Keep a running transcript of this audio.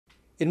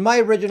In my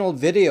original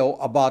video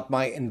about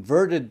my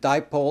inverted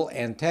dipole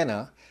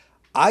antenna,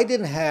 I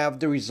didn't have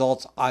the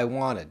results I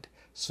wanted,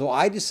 so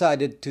I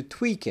decided to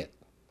tweak it.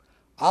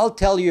 I'll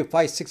tell you if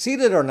I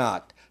succeeded or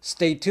not.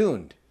 Stay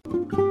tuned.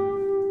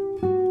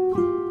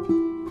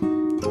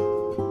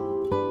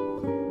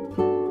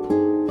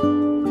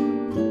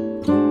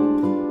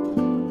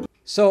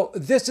 So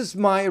this is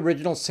my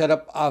original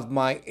setup of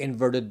my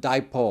inverted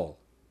dipole.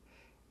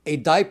 A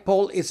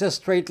dipole is a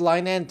straight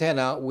line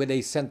antenna with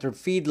a center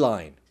feed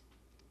line.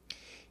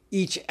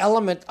 Each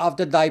element of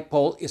the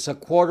dipole is a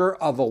quarter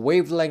of a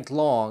wavelength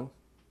long,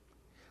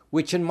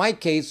 which in my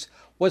case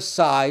was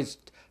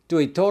sized to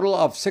a total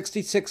of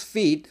 66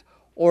 feet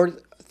or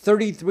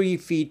 33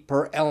 feet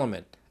per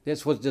element.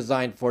 This was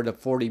designed for the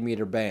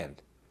 40-meter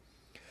band.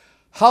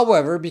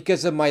 However,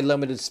 because of my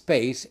limited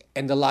space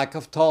and the lack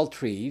of tall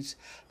trees,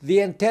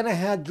 the antenna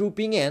had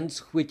drooping ends,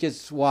 which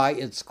is why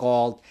it's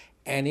called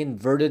an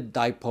inverted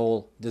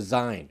dipole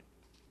design.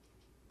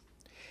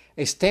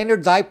 A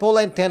standard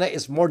dipole antenna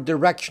is more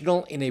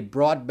directional in a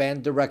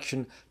broadband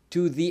direction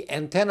to the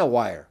antenna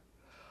wire.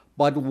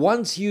 But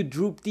once you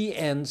droop the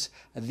ends,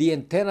 the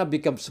antenna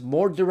becomes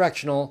more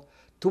directional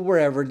to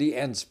wherever the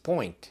ends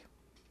point.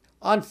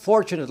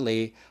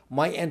 Unfortunately,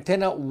 my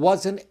antenna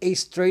wasn't a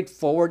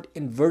straightforward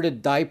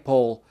inverted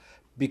dipole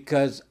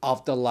because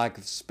of the lack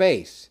of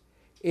space.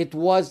 It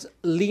was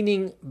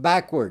leaning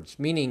backwards,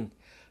 meaning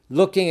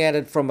looking at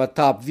it from a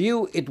top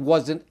view, it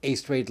wasn't a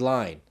straight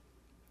line.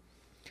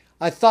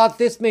 I thought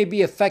this may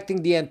be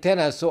affecting the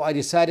antenna, so I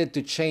decided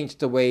to change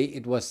the way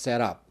it was set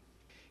up.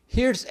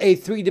 Here's a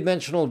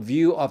three-dimensional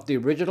view of the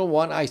original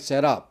one I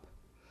set up.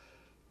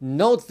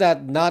 Note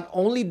that not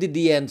only did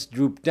the ends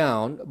droop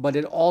down, but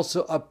it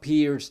also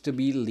appears to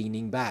be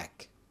leaning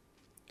back.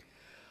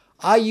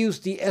 I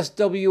used the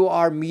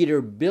SWR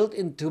meter built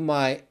into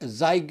my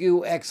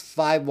Xiegu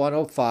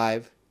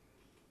X5105,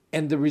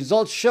 and the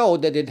results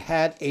showed that it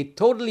had a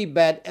totally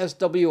bad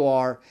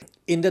SWR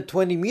in the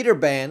 20-meter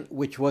band,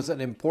 which was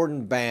an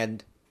important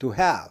band to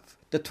have.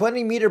 The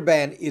 20-meter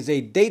band is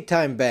a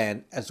daytime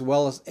band as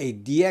well as a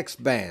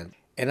DX band,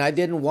 and I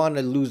didn't want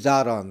to lose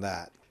out on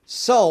that.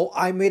 So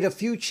I made a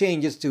few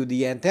changes to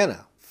the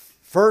antenna.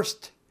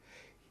 First,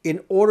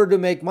 in order to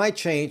make my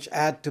change, I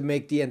had to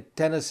make the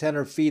antenna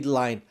center feed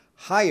line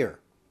higher.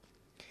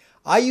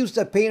 I used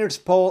a painter's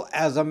pole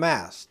as a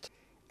mast,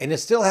 and it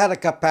still had a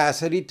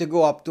capacity to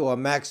go up to a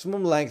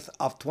maximum length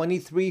of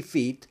 23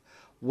 feet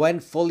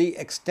when fully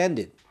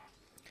extended.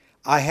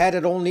 I had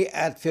it only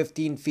at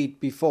 15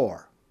 feet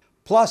before.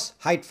 Plus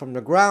height from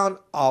the ground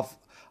of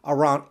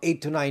around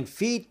 8 to 9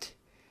 feet,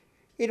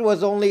 it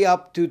was only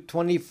up to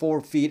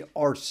 24 feet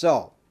or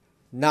so.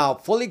 Now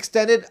fully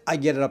extended, I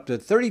get it up to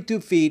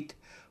 32 feet,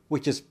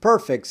 which is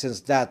perfect since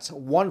that's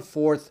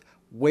 1/4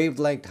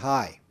 wavelength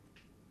high.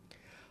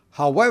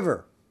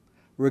 However,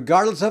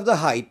 regardless of the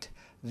height,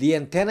 the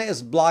antenna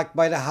is blocked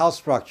by the house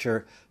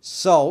structure,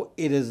 so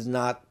it is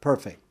not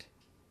perfect.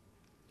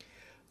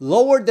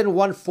 Lower than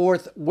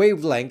 1/4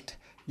 wavelength,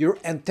 your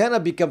antenna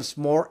becomes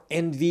more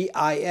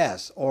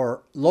NVIS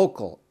or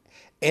local.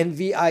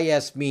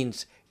 NVIS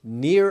means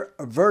near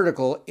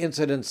vertical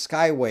incident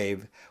sky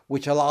wave,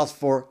 which allows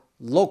for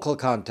local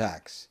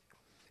contacts.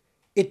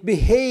 It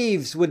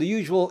behaves with the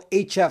usual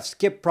HF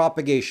skip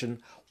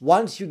propagation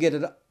once you get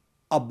it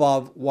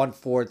above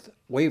 1/4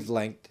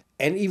 wavelength,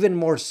 and even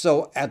more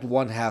so at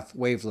 1/2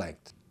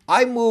 wavelength.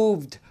 I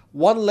moved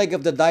one leg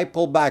of the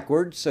dipole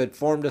backwards so it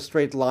formed a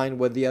straight line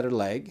with the other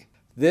leg.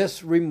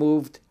 This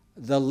removed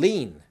the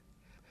lean.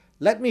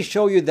 Let me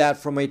show you that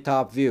from a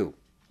top view.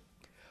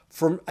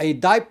 From a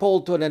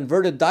dipole to an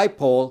inverted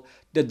dipole,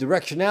 the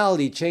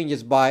directionality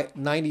changes by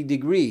 90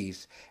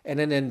 degrees, and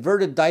an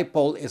inverted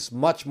dipole is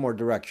much more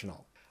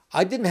directional.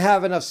 I didn't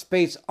have enough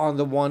space on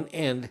the one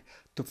end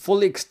to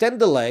fully extend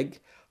the leg,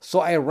 so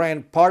I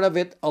ran part of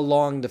it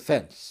along the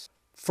fence.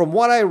 From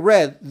what I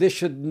read, this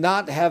should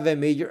not have a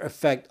major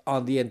effect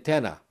on the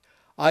antenna.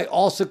 I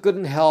also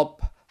couldn't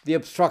help the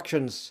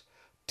obstructions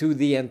to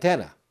the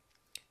antenna.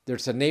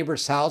 There's a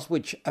neighbor's house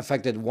which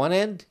affected one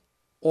end,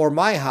 or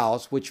my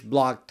house which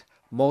blocked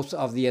most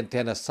of the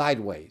antenna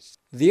sideways.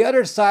 The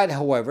other side,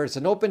 however, is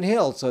an open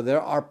hill, so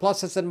there are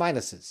pluses and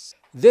minuses.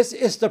 This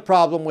is the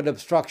problem with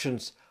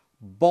obstructions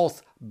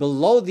both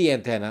below the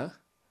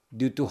antenna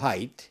due to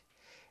height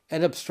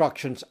and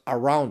obstructions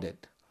around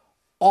it.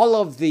 All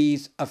of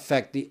these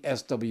affect the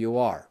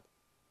SWR.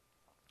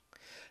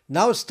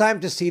 Now it's time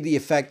to see the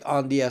effect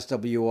on the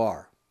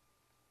SWR.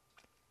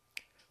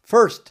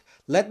 First,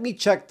 let me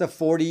check the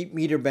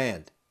 40-meter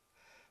band.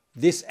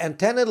 This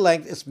antenna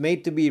length is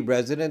made to be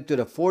resonant to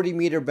the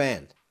 40-meter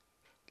band.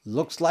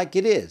 Looks like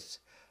it is,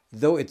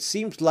 though it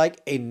seems like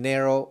a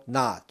narrow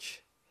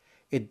notch.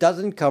 It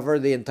doesn't cover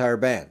the entire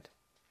band.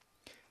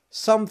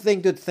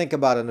 Something to think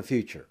about in the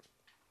future.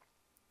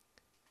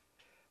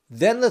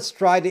 Then let's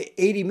try the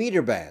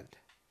 80-meter band,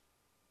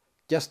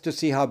 just to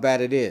see how bad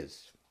it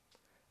is.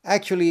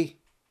 Actually,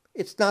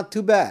 it's not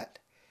too bad.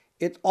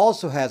 It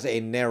also has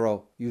a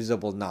narrow,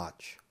 usable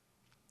notch.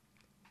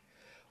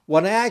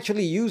 When I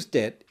actually used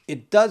it,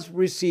 it does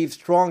receive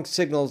strong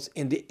signals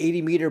in the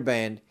 80 meter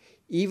band,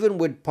 even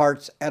with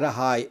parts at a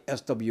high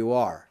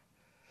SWR.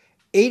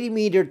 80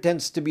 meter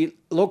tends to be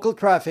local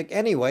traffic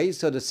anyway,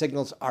 so the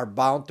signals are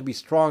bound to be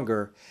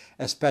stronger,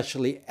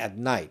 especially at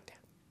night.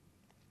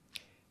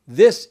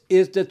 This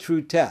is the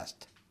true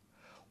test.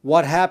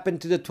 What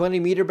happened to the 20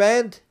 meter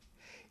band?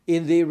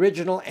 In the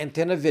original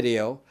antenna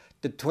video,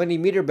 the 20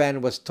 meter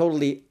band was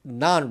totally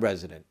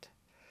non-resonant.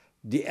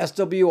 The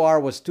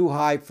SWR was too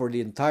high for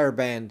the entire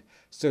band,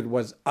 so it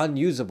was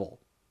unusable.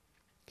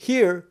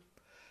 Here,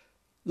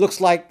 looks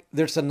like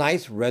there's a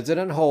nice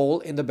resonant hole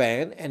in the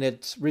band and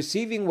it's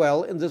receiving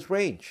well in this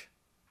range.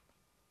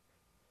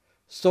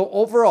 So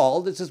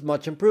overall, this is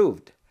much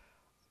improved.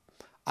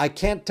 I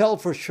can't tell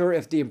for sure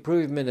if the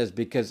improvement is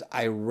because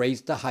I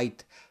raised the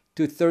height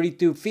to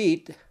 32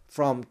 feet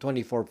from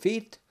 24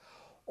 feet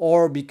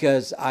or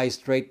because I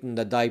straightened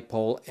the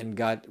dipole and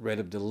got rid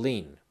of the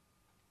lean.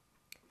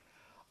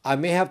 I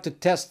may have to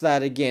test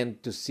that again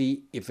to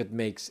see if it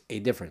makes a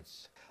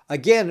difference.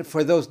 Again,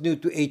 for those new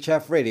to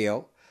HF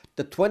radio,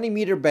 the 20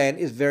 meter band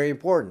is very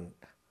important.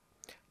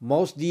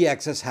 Most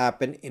DXs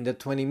happen in the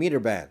 20 meter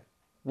band,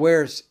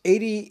 whereas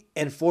 80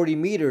 and 40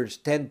 meters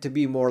tend to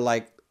be more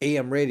like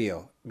AM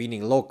radio,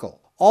 meaning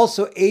local.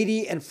 Also,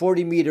 80 and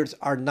 40 meters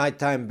are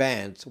nighttime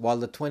bands, while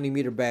the 20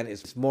 meter band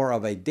is more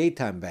of a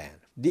daytime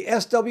band. The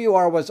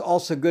SWR was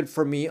also good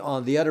for me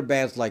on the other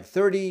bands like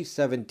 30,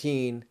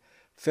 17,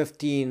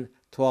 15,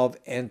 12,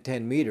 and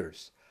 10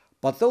 meters.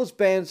 But those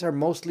bands are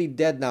mostly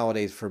dead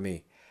nowadays for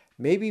me,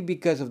 maybe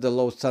because of the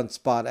low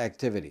sunspot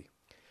activity.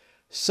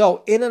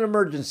 So in an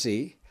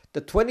emergency,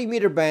 the 20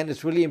 meter band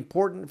is really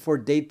important for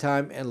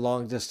daytime and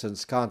long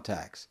distance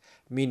contacts,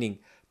 meaning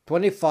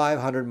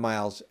 2,500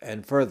 miles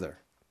and further.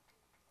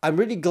 I'm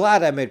really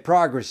glad I made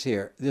progress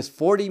here. This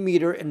 40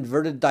 meter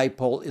inverted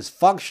dipole is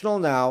functional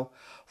now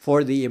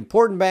for the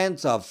important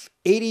bands of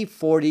 80,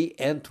 40,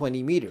 and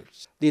 20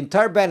 meters. The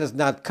entire band is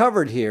not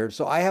covered here,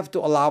 so I have to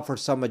allow for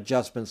some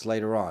adjustments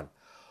later on.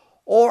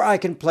 Or I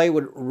can play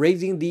with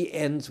raising the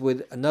ends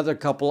with another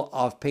couple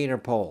of painter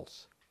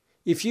poles.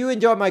 If you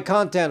enjoy my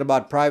content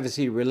about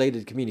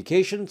privacy-related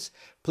communications,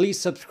 please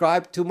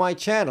subscribe to my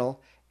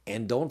channel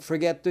and don't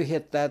forget to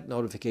hit that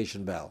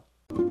notification bell.